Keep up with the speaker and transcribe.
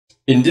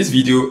In this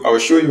video, I will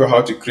show you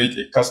how to create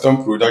a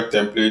custom product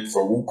template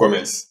for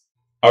WooCommerce.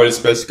 I will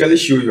specifically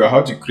show you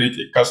how to create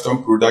a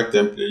custom product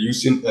template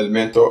using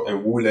Elementor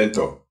and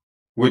WooLentor.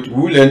 With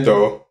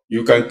WooLentor,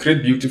 you can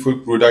create beautiful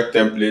product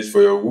templates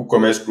for your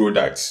WooCommerce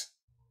products.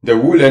 The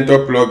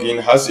WooLentor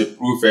plugin has a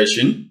pro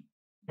version,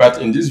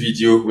 but in this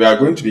video, we are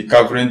going to be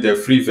covering the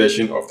free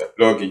version of the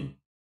plugin.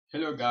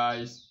 Hello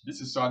guys,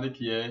 this is Sonic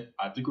here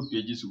at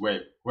Dikupages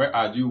Web, where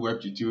I do web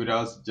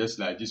tutorials just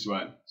like this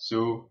one.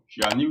 So if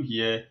you are new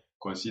here,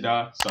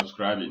 consider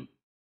subscribing.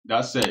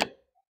 That said,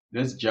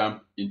 let's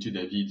jump into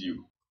the video.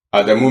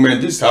 At the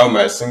moment, this is how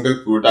my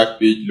single product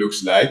page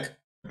looks like.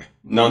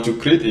 Now to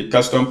create a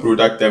custom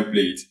product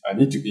template, I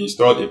need to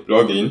install a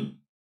plugin.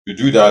 To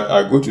do that,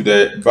 I go to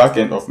the back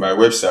end of my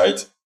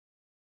website.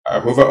 I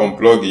hover on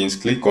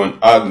plugins, click on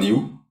add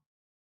new.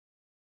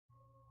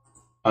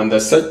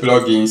 Under search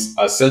plugins,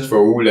 I search for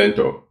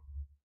WooLentor.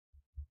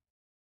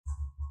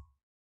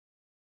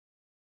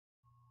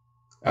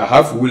 I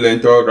have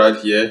WooLentor right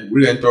here,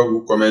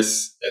 WooLentor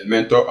WooCommerce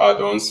Elementor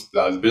add-ons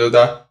plus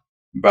builder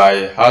by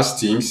Has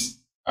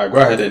Themes. I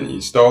go ahead and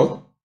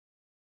install.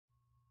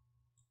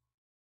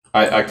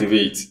 I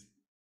activate.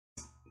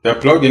 The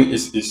plugin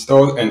is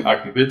installed and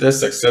activated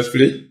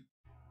successfully.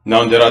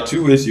 Now there are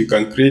two ways you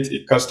can create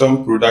a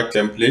custom product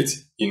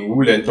template in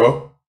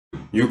WooLentor.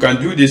 You can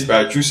do this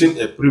by choosing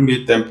a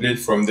pre-made template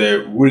from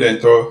the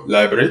WooLentor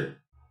library,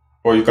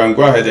 or you can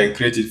go ahead and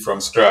create it from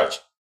scratch.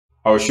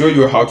 I'll show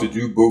you how to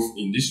do both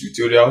in this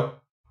tutorial.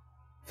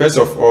 First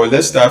of all,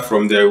 let's start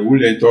from the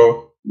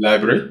WooLentor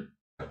library.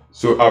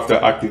 So after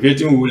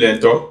activating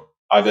WooLentor,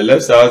 at the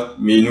left side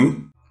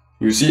menu,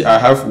 you see I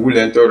have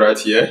WooLentor right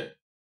here.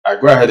 I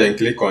go ahead and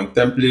click on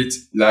template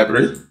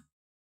library.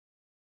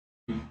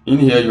 In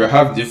here, you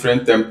have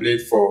different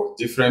templates for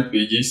different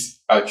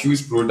pages. I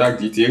choose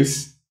product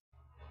details.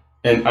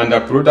 And under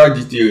product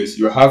details,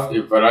 you have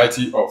a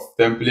variety of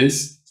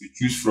templates to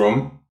choose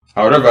from.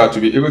 However,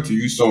 to be able to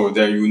use some of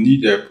them, you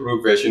need a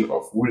pro version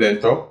of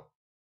WooLentor,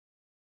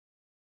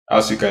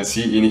 as you can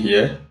see in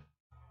here.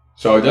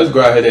 So I'll just go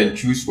ahead and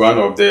choose one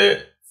of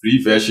the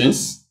free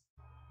versions.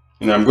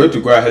 And I'm going to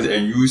go ahead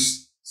and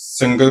use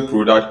single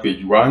product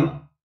page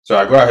 1. So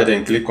I go ahead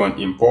and click on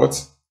import.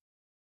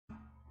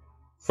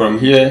 From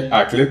here,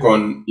 I click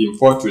on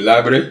import to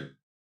library.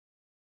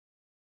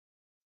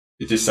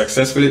 It is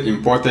successfully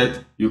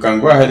imported. You can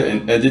go ahead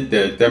and edit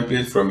the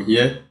template from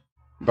here.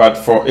 But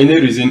for any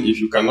reason, if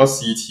you cannot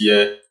see it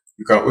here,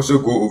 you can also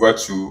go over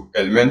to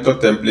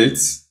Elementor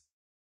templates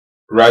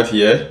right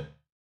here.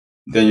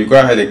 Then you go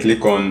ahead and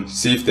click on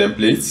save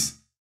templates.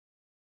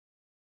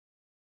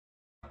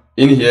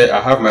 In here,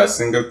 I have my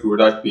single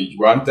product page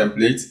 1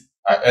 template.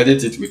 I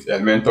edit it with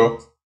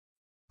Elementor.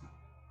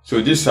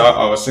 So this is how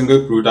our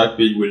single product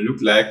page will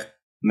look like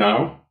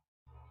now.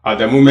 At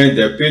the moment,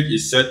 the page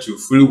is set to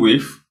full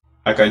width.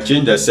 I can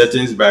change the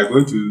settings by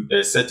going to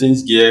the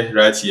settings gear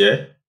right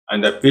here,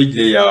 and the page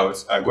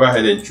layout, I go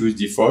ahead and choose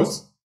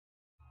default.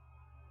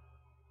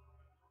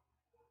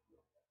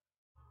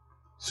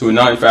 So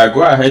now if I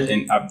go ahead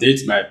and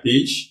update my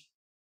page,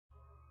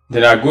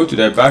 then I go to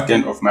the back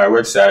end of my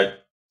website,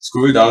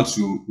 scroll down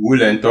to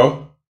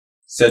WooLentor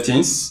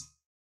settings,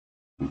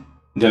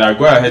 then I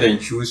go ahead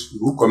and choose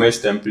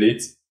WooCommerce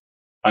template.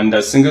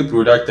 Under single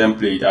product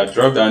template, I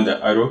drop down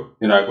the arrow,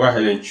 then I go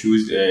ahead and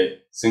choose the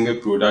single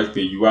product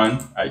page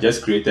 1 I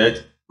just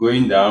created.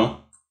 Going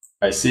down,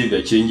 I save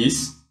the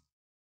changes.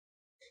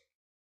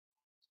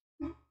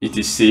 It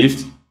is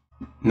saved.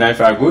 Now if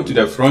I go to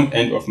the front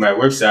end of my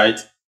website,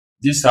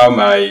 this is how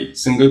my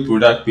single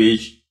product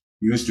page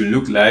used to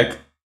look like.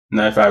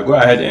 Now if I go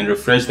ahead and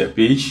refresh the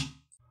page,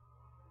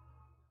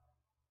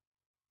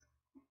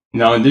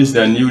 now this is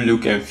the new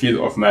look and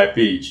feel of my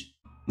page.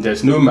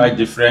 There's no much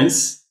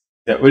difference.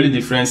 The only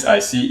difference I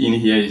see in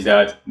here is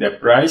that the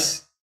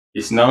price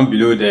is now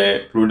below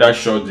the product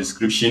short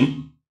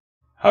description.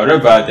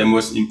 However, the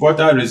most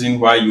important reason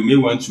why you may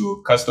want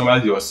to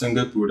customize your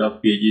single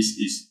product pages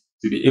is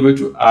to be able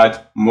to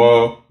add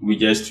more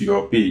widgets to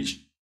your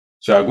page.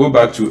 So I go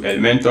back to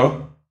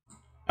Elementor.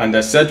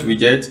 Under search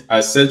widget,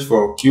 I search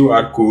for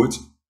QR code.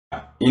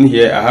 In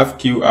here, I have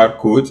QR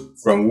code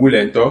from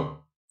WooLentor.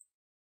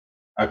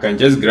 I can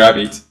just grab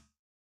it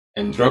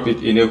and drop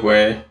it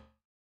anywhere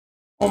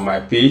on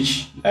my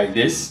page like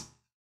this.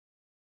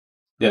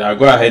 Then I'll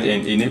go ahead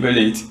and enable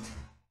it.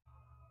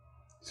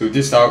 So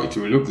this is how it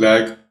will look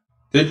like.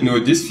 Take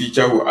note, this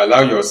feature will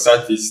allow your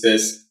site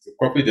visitors to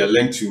copy the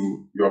link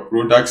to your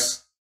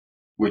products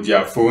with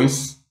their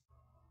phones.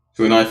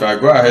 So now if I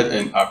go ahead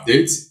and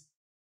update,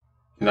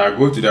 then I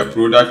go to the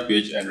product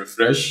page and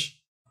refresh.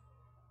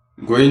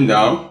 Going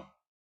down,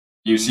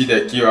 you see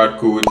the QR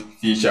code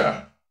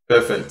feature.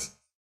 Perfect.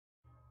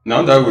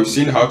 Now that we've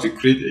seen how to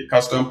create a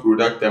custom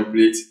product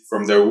template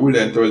from the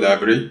WooLentor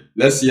library,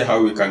 let's see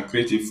how we can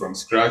create it from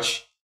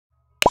scratch.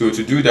 So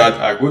to do that,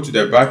 I go to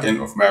the back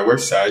end of my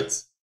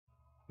website.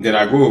 Then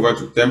I go over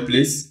to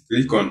templates,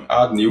 click on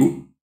add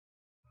new.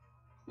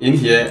 In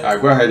here, I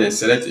go ahead and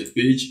select a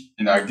page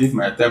and I give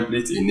my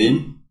template a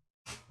name.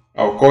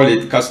 I'll call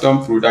it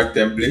custom product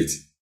template.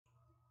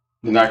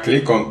 Then I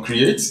click on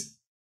create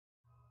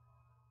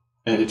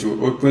and it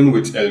will open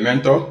with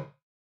Elementor.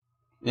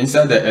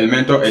 Inside the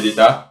Elementor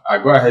editor, I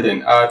go ahead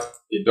and add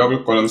a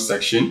double column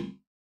section.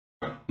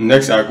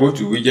 Next, I go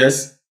to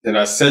widgets, then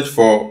I search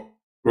for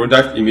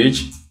product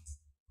image.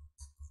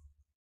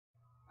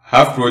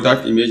 Have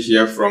product image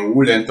here from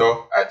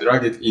WooLentor. I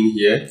drag it in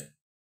here.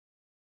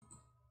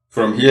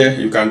 From here,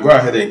 you can go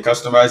ahead and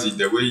customize it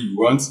the way you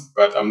want,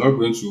 but I'm not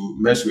going to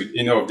mess with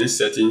any of these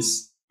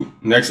settings.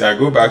 Next, I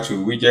go back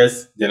to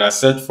widgets, then I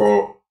search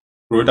for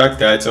product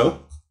title.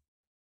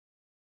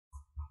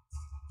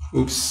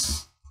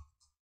 Oops.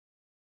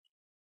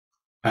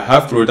 I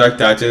have product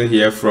title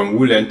here from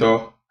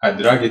WooLentor. I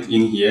drag it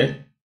in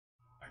here.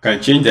 I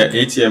can change the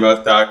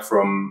HTML tag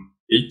from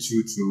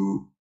H2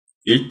 to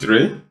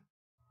H3.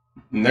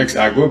 Next,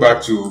 I go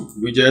back to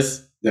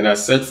widgets, then I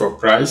search for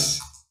price.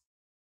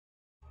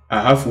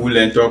 I have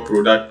WooLentor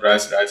product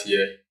price right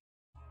here.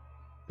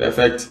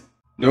 Perfect.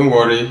 Don't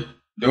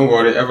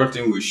worry,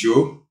 everything will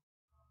show.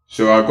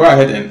 So I'll go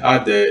ahead and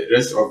add the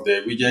rest of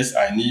the widgets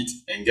I need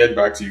and get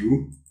back to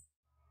you.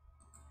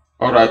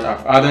 Alright,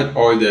 I've added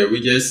all the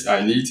widgets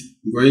I need.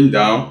 Going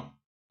down,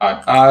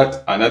 I'll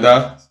add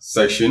another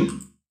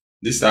section,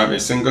 this time a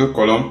single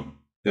column.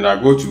 Then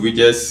I go to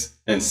widgets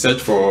and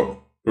search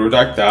for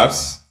product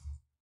tabs.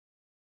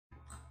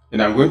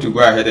 And I'm going to go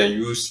ahead and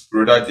use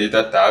product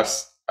data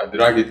tabs. I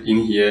drag it in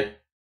here.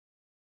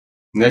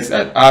 Next,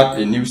 I add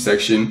a new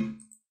section.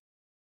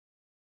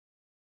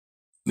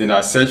 Then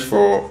I search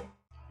for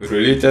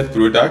related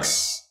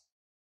products.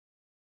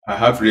 I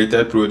have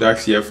related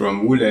products here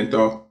from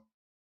WooLentor.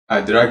 I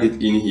drag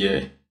it in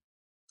here.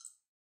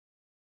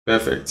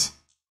 Perfect.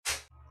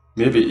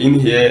 Maybe in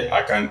here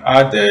I can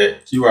add the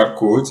QR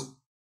code.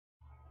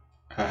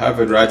 I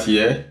have it right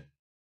here.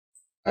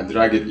 I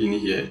drag it in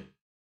here.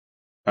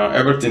 Now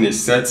everything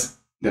is set.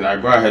 Then I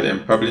go ahead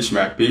and publish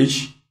my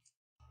page.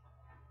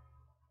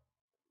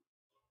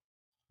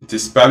 It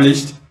is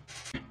published.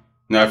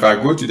 Now if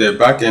I go to the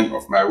back end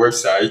of my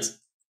website,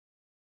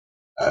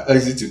 I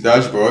exit to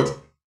dashboard.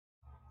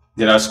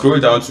 Then I scroll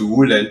down to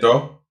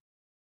WooLentor.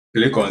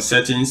 Click on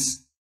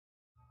settings.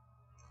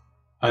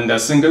 Under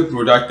single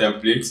product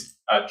template,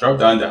 I drop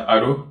down the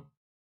arrow.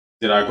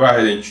 Then I go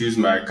ahead and choose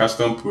my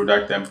custom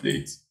product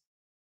template.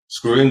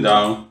 Scrolling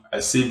down,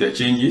 I save the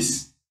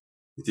changes.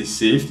 It is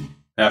saved.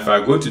 Now if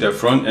I go to the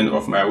front end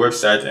of my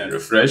website and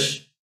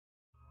refresh,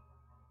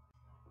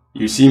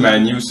 you see my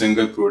new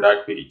single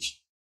product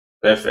page.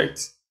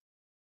 Perfect.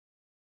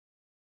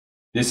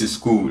 This is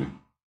cool.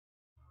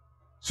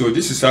 So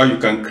this is how you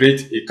can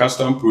create a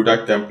custom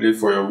product template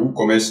for your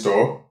WooCommerce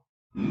store.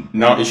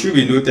 Now it should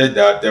be noted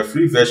that the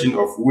free version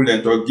of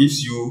WooLentor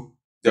gives you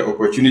the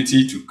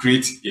opportunity to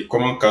create a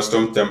common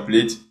custom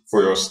template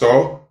for your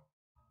store.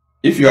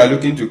 If you are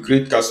looking to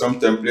create custom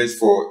templates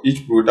for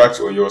each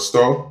product on your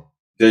store,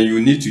 then you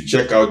need to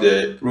check out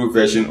the pro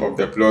version of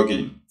the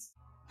plugin.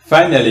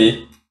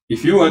 Finally,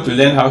 if you want to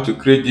learn how to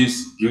create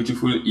this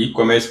beautiful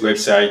e-commerce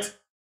website,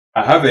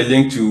 I have a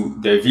link to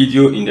the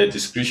video in the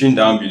description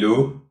down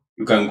below.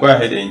 You can go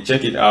ahead and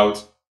check it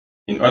out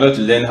in order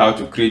to learn how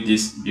to create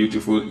this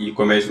beautiful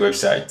e-commerce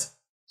website.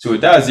 So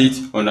that's it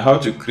on how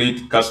to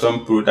create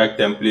custom product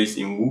templates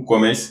in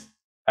WooCommerce.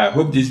 I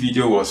hope this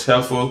video was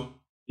helpful.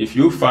 If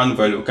you found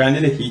value,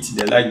 kindly hit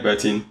the like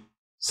button,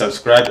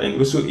 subscribe, and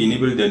also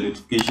enable the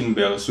notification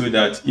bell so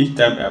that each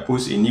time I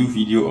post a new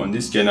video on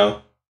this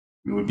channel,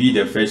 you will be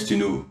the first to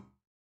know.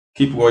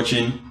 Keep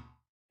watching,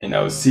 and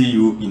I'll see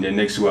you in the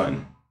next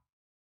one.